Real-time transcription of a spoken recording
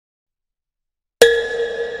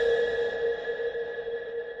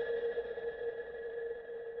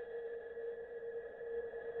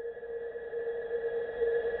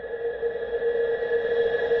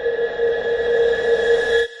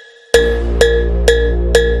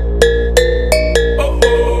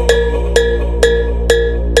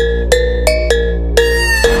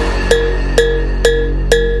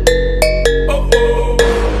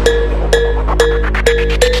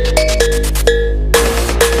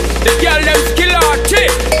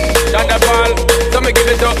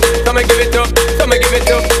give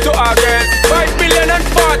it up to our girls. 5 billion and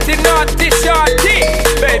 40 naughty shorty.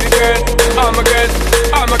 Baby girl, all my girls,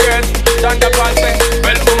 all my girls. Stand up and say,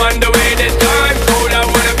 well, woman, the way this time cold, I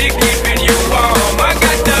wanna be keeping you warm. I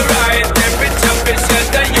got the right temperature to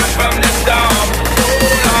shelter you from the storm.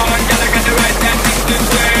 Hold on, girl, I got the right tactics to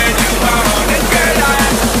turn you on. And girl,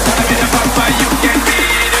 I'm in a papa, you can be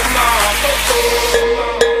the mom.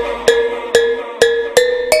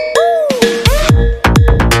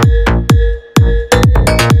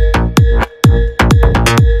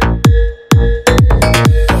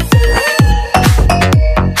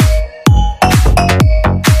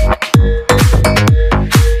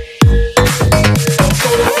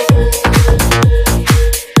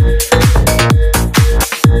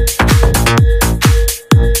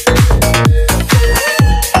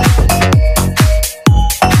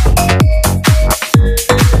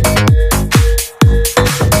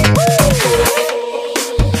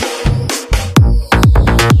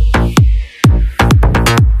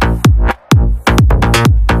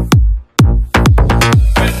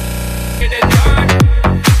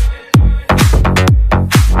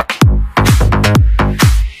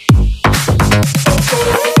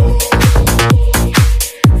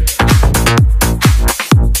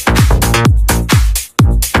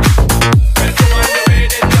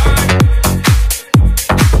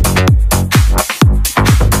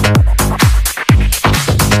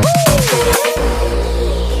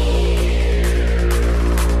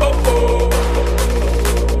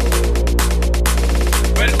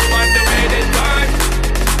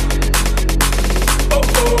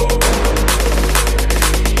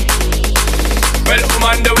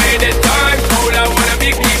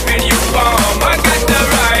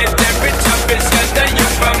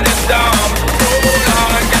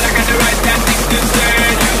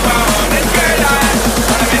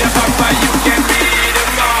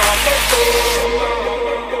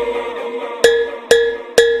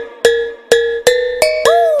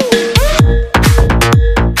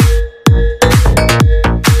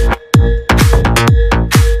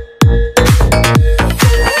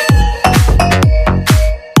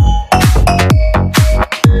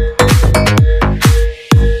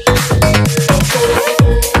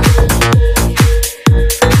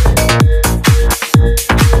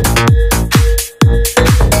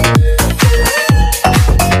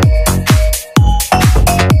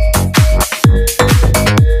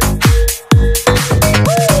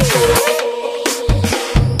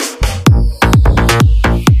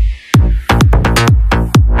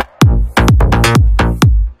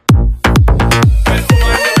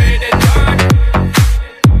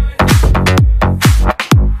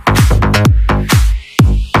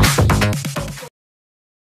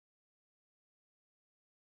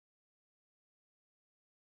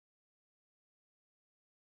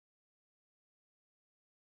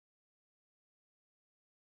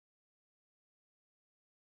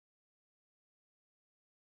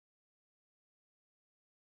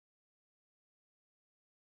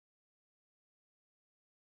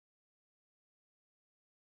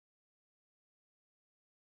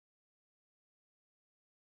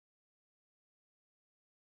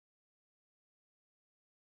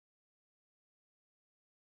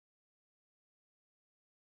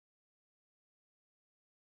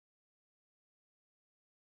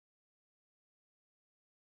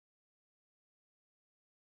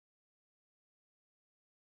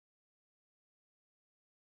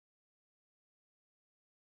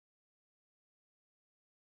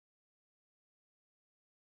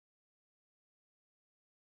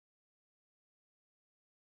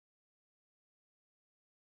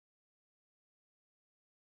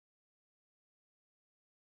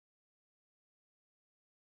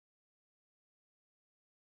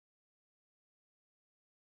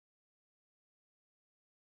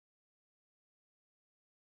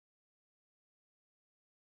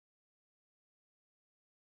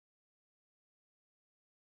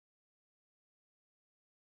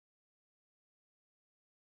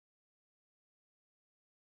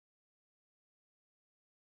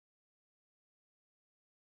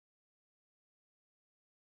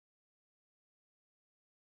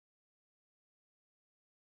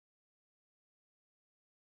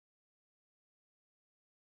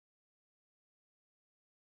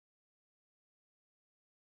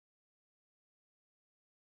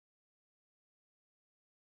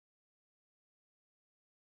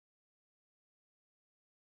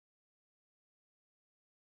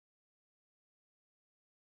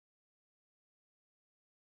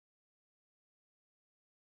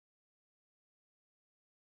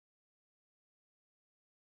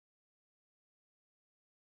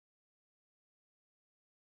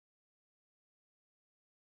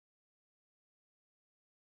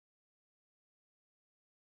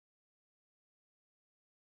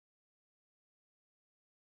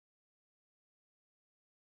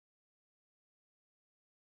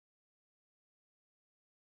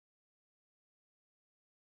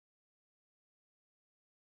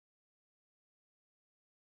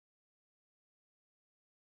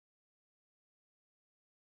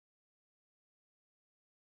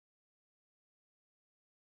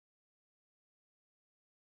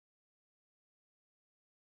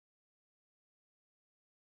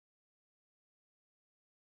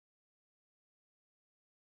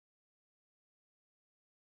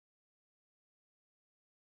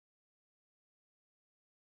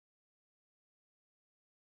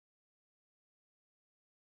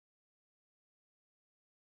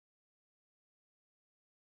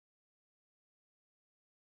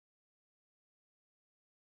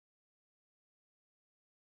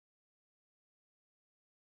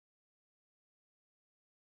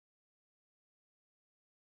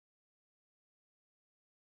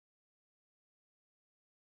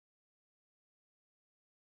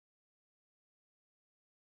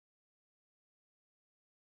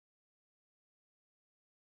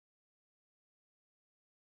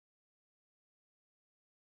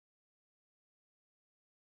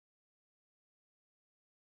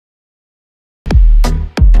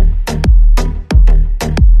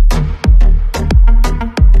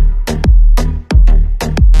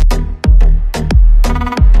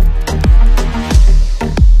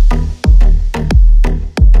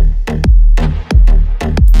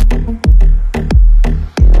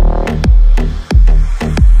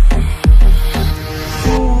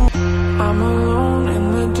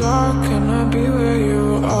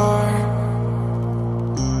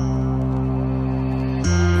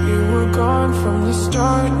 gone from the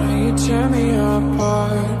start, now you tear me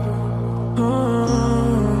apart.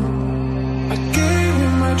 I gave you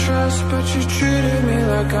my trust, but you treated me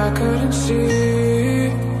like I couldn't see.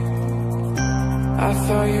 I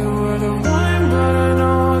thought you were the one, but I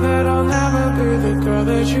know that I'll never be the girl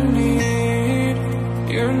that you need.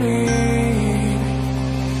 You need.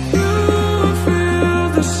 You feel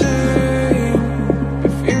the same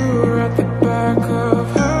if you were at the back of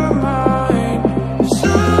her mind.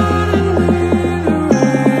 Suddenly the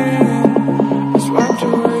rain has wiped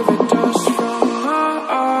away the dust from my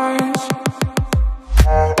eyes.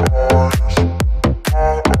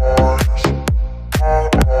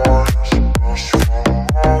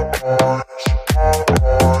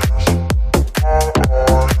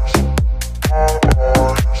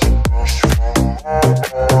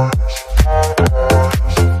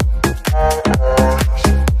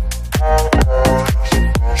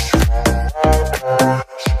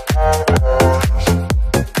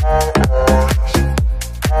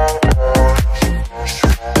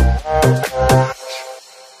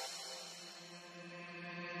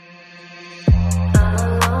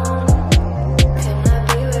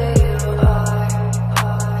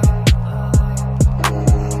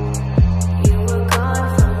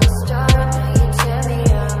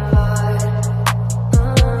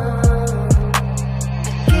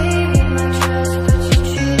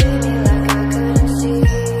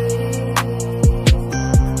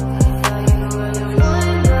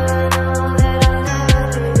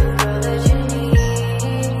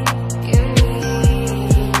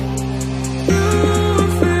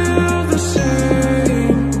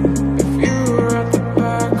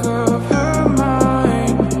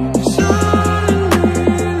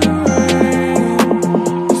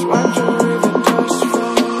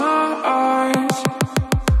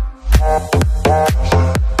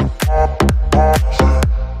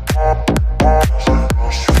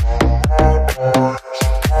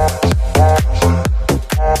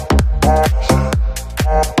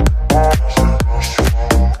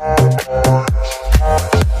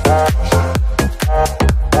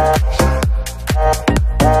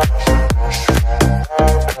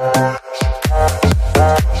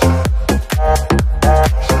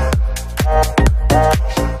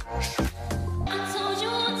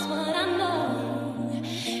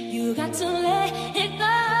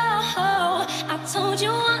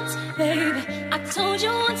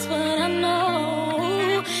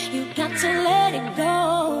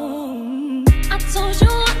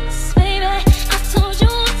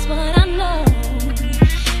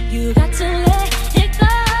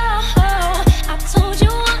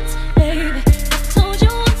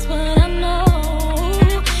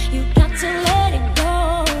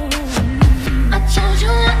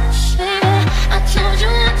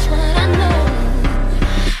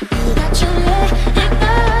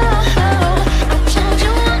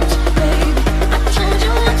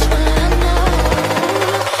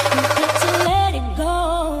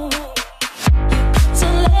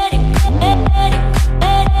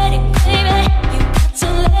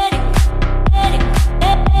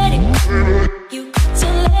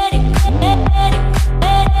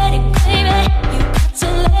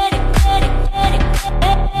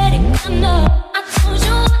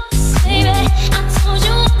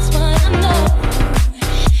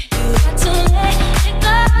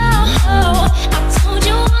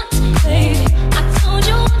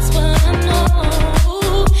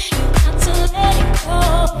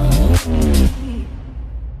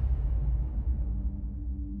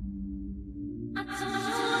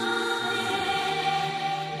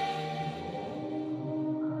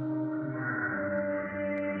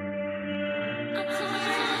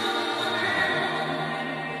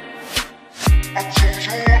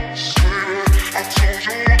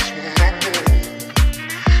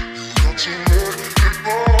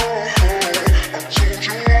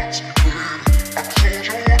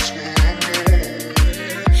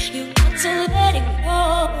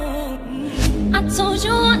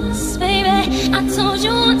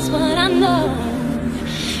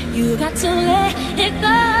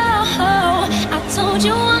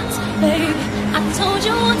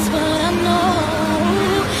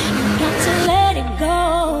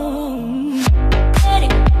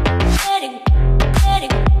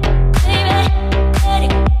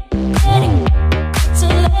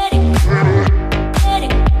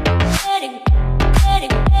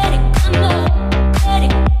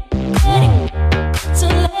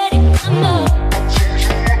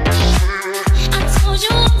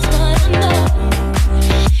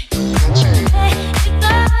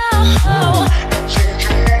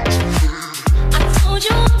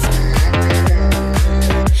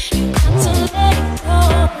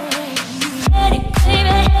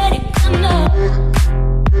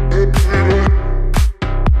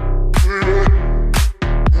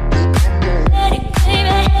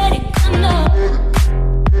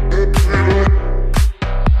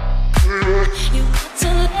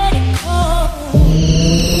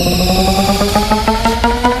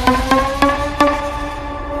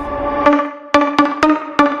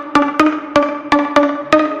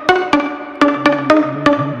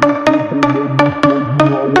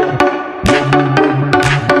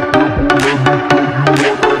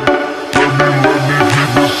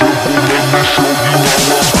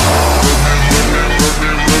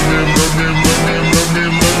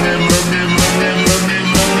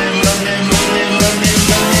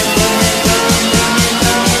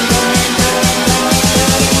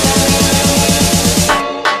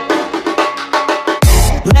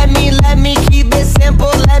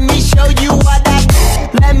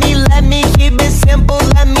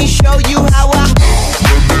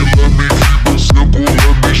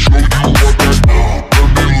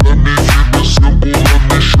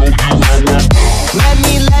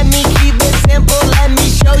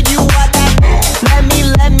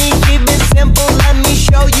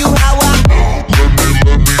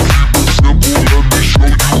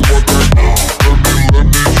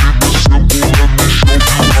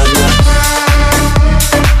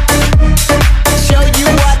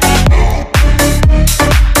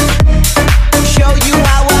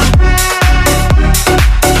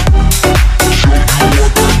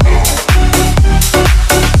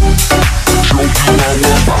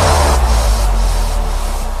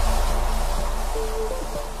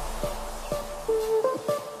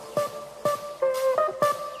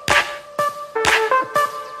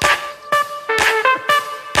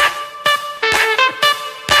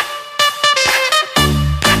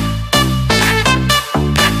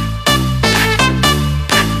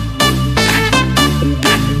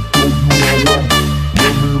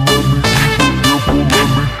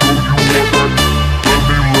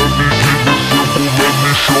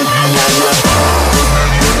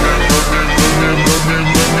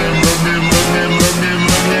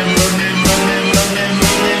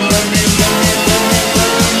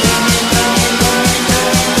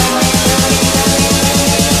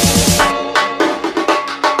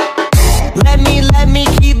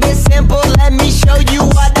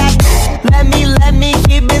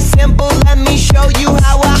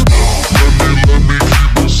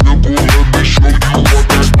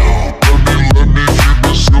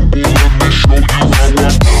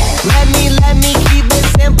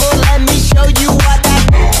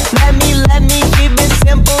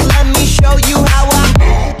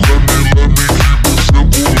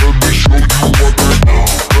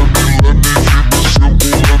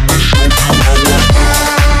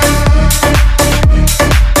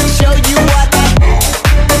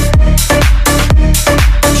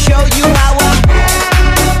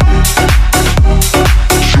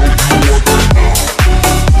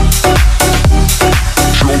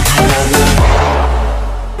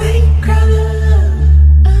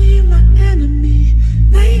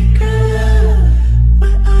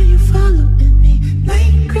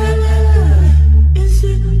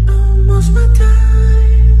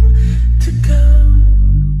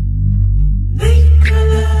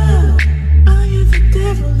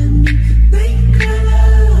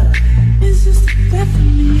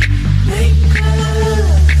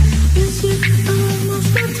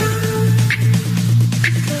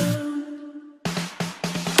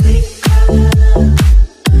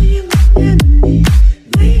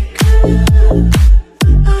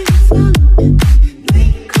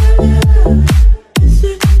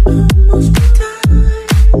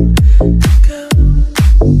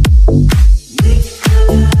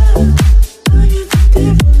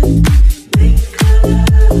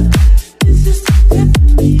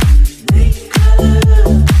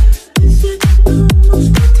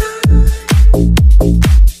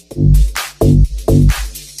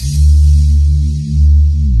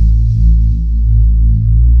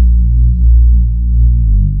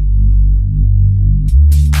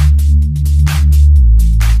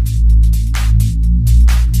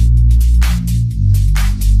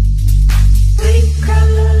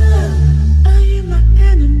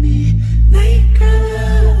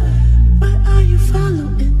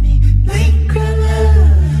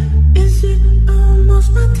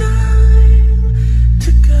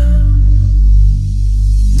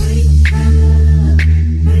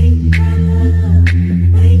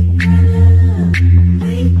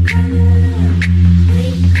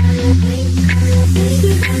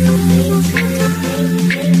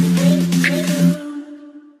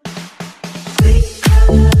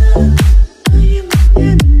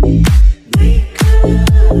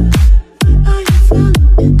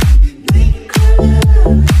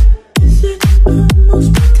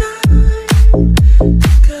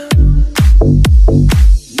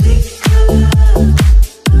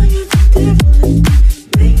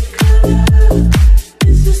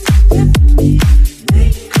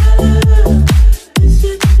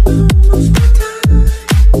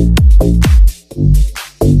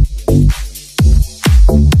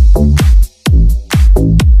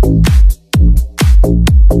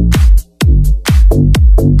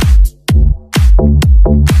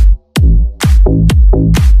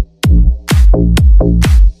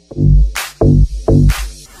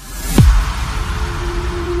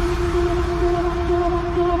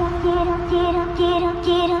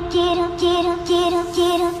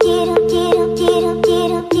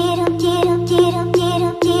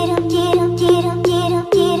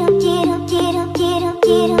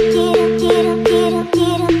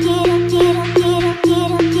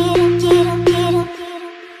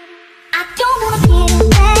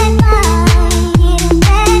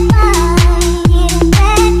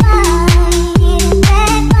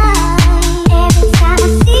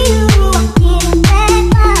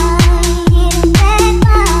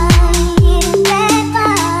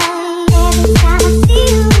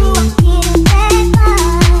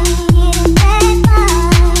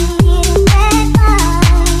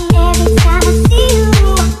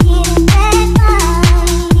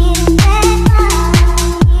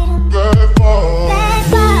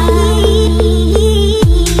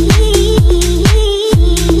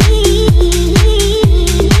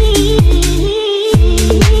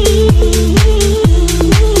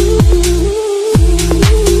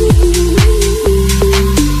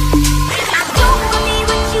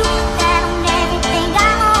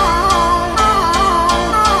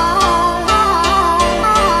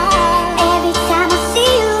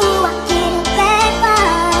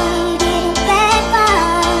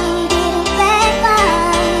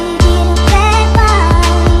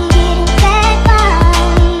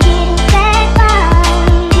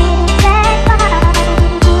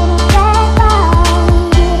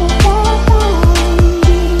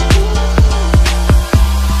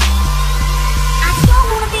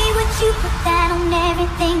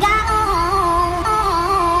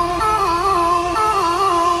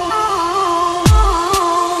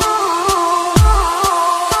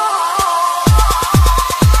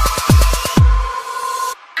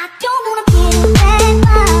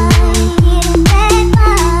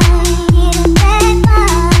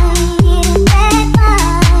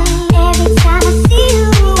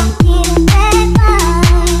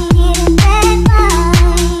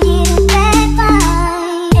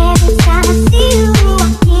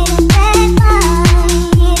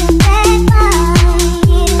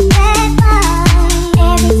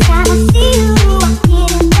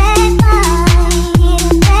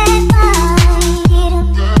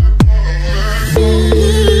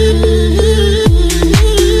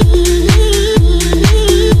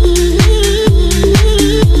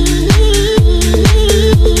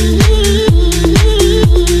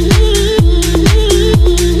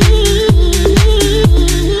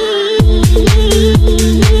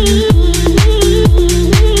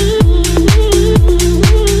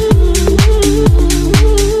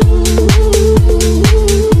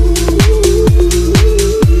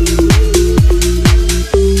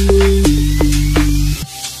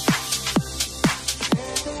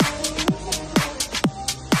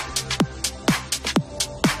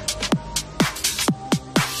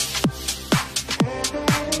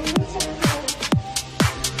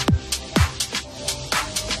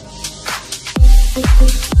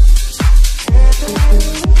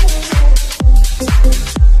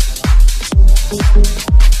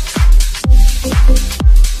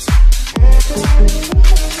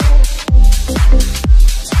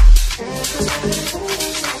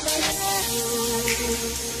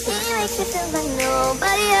 feels like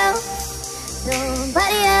nobody else,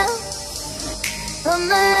 nobody else but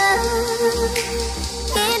my love.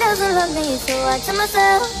 He doesn't love me, so I tell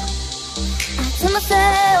myself,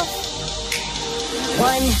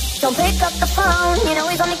 one, don't pick up the phone, you know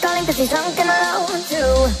he's only calling cause he's drunk and alone.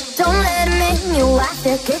 Two, don't let him in, you have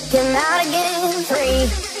to kick him out again. Three,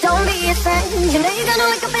 don't be his friend, you know you're gonna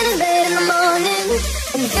wake up in his bed in the morning.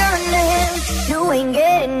 And if you're under him, you ain't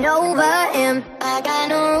getting over him. I got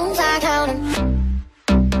no rules, I count him.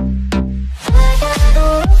 I got no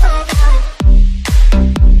rules, I count him.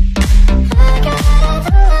 I got no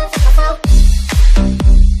rules, I count him.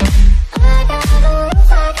 I got no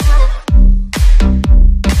rules, I count him.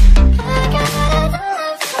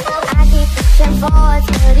 I keep pushing forwards,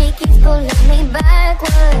 but he keeps pulling me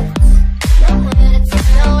backwards. Nowhere to turn,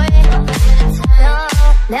 nowhere to turn.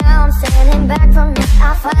 Now I'm standing back from it, I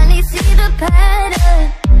finally see the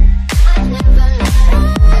pattern. I never learned.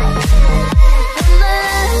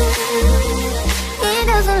 He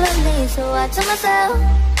doesn't love me, so I tell myself,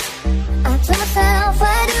 what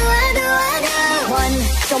do? One,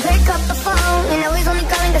 don't pick up the phone, you know he's only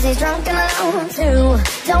calling cause he's drunk and alone. Two,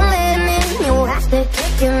 don't let him in, you have to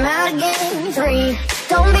kick him out again. Three,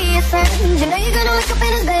 don't be his friend, you know you're gonna wake up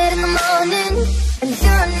in his bed in the morning. And if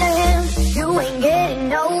you're under him, you ain't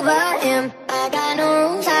getting over him. I got no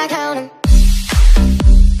rules, I count him.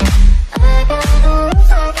 I got no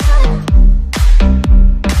rules, I count him.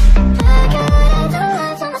 I gotta do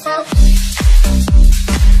it to myself.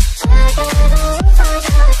 I got no rules, I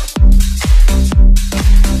count him.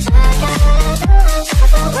 I gotta do it to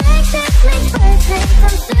myself. Break this, make perfect,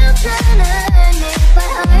 I'm still trying to earn it by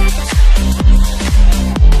heart.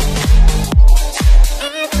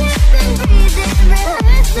 It's just been breathing,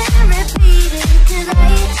 rehearsing, repeating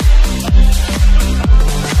tonight.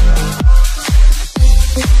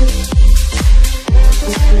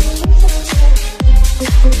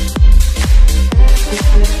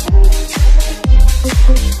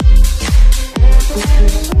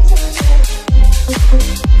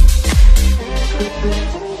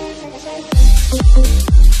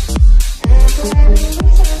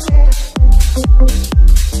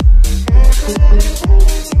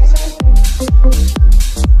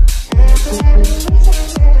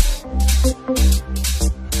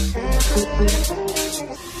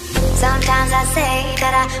 Sometimes I say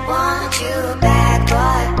that I want you back,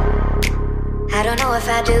 but I don't know if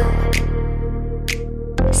I do.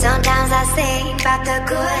 Sometimes I think about the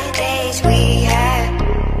good days we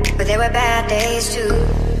had, but there were bad days too.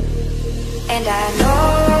 And I know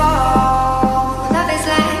love is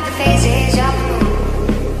like the phases of the moon.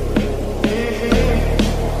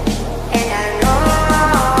 And I know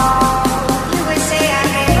you would say I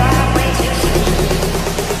gave up way too soon.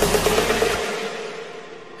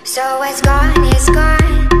 So it's gone, it's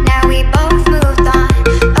gone. Now we both moved on.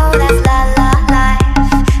 Oh, that's la la life.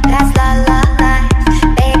 That's la la life.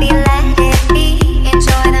 Baby, let it be.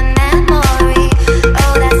 Enjoy the memory.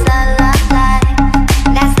 Oh, that's la la life.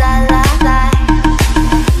 That's la la life.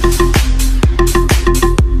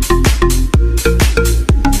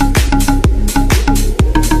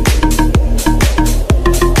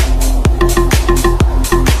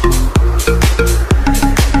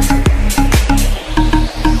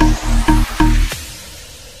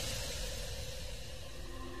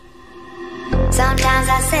 Sometimes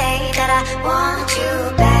I say that I want you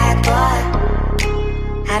back, but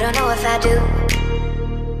I don't know if I do.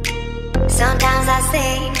 Sometimes I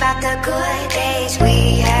think about the good days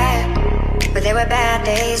we had, but there were bad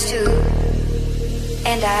days too.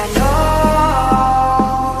 And I know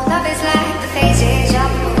love is like the phases of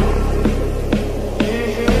the moon.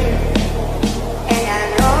 And I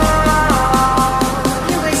know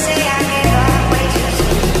you would say I gave up way too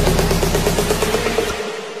soon.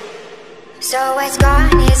 So it's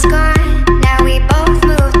gone, it's gone. Now we both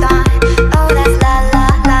moved on. Oh, that's la la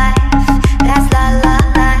life. That's la la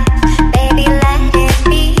life. Baby, let it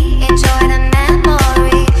be. Enjoy the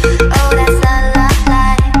memory. Oh, that's la la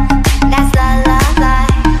life. That's la la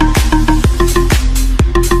life.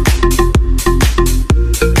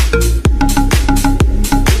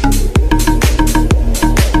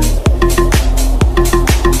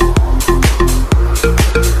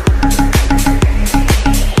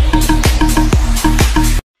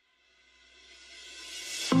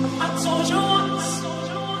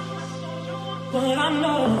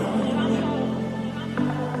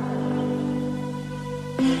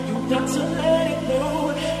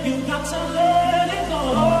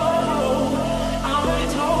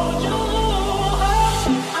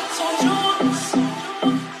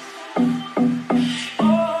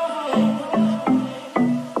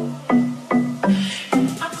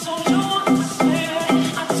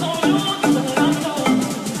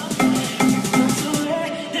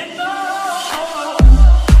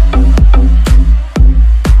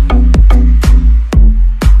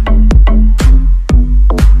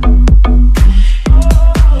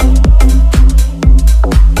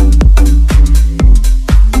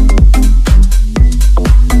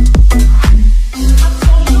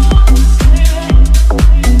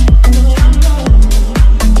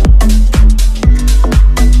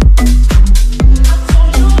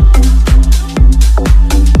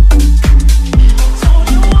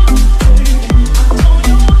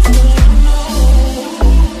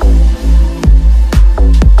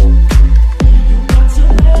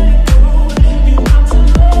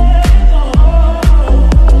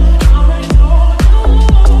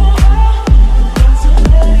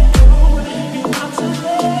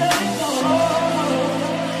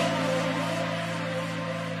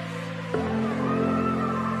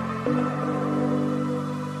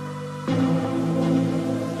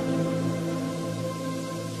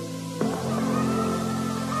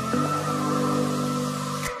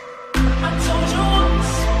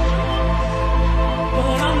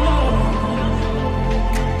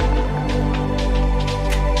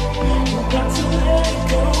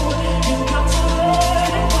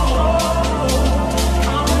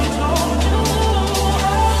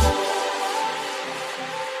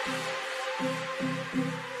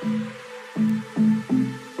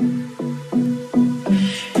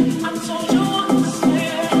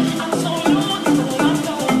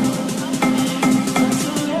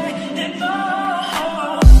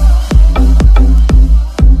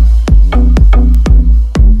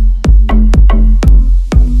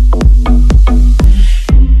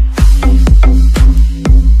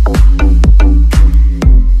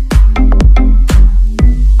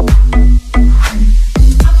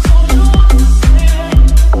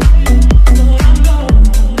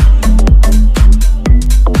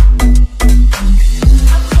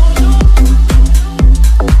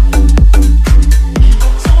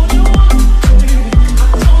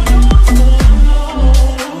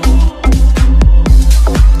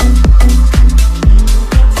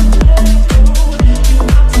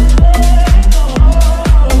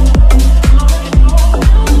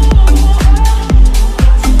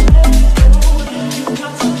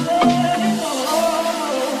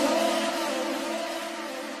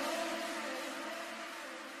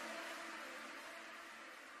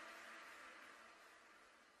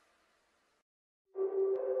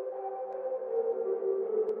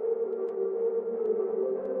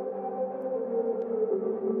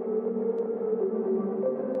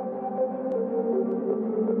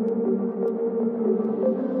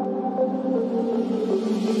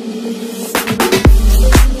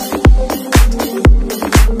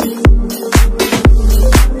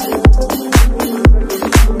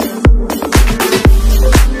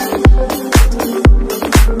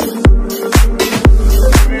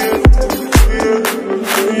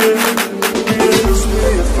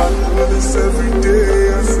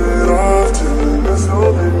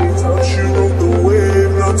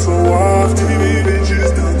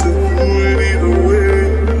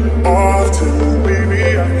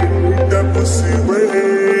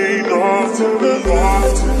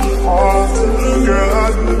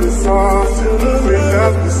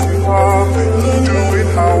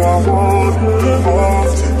 I want.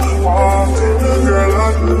 Often, often, girl, I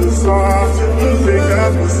do this often. Make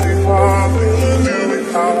that pussy poppin', do it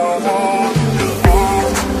how I want.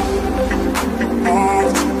 Often,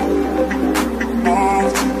 often,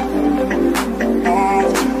 often, often,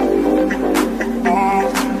 often,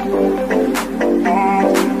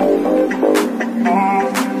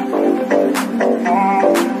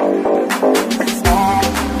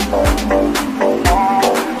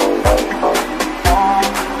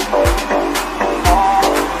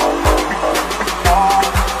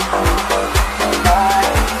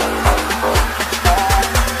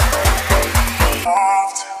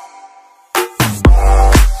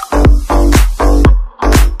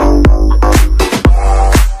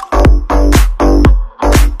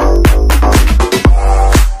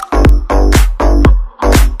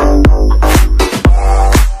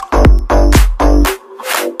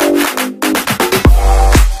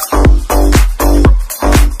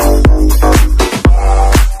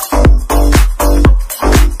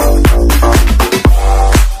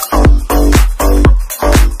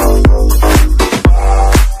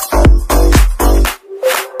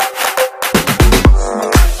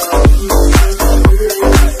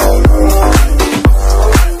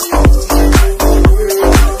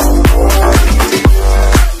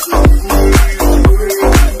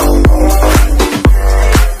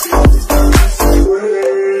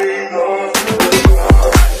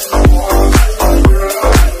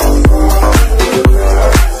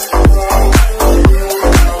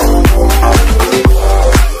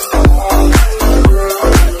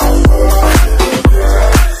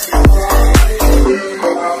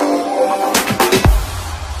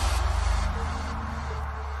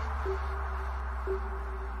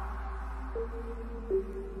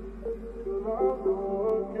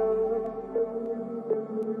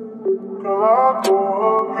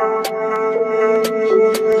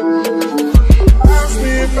 ask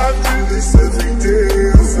me if I do this every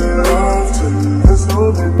day, I said often. There's no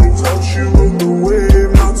let me touch you in the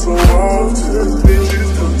wave, not so often. Bitches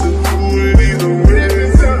come to do it either way,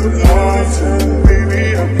 often. Baby,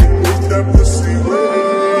 I can make that pussy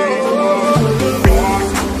wave.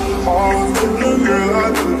 Often, girl, I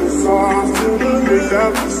do this often. Make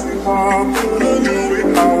that pussy poppin', do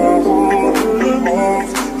it how I want.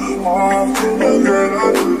 Often, often, girl,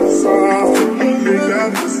 I do this often. Make that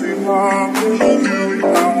pussy poppin', do it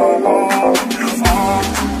how I want.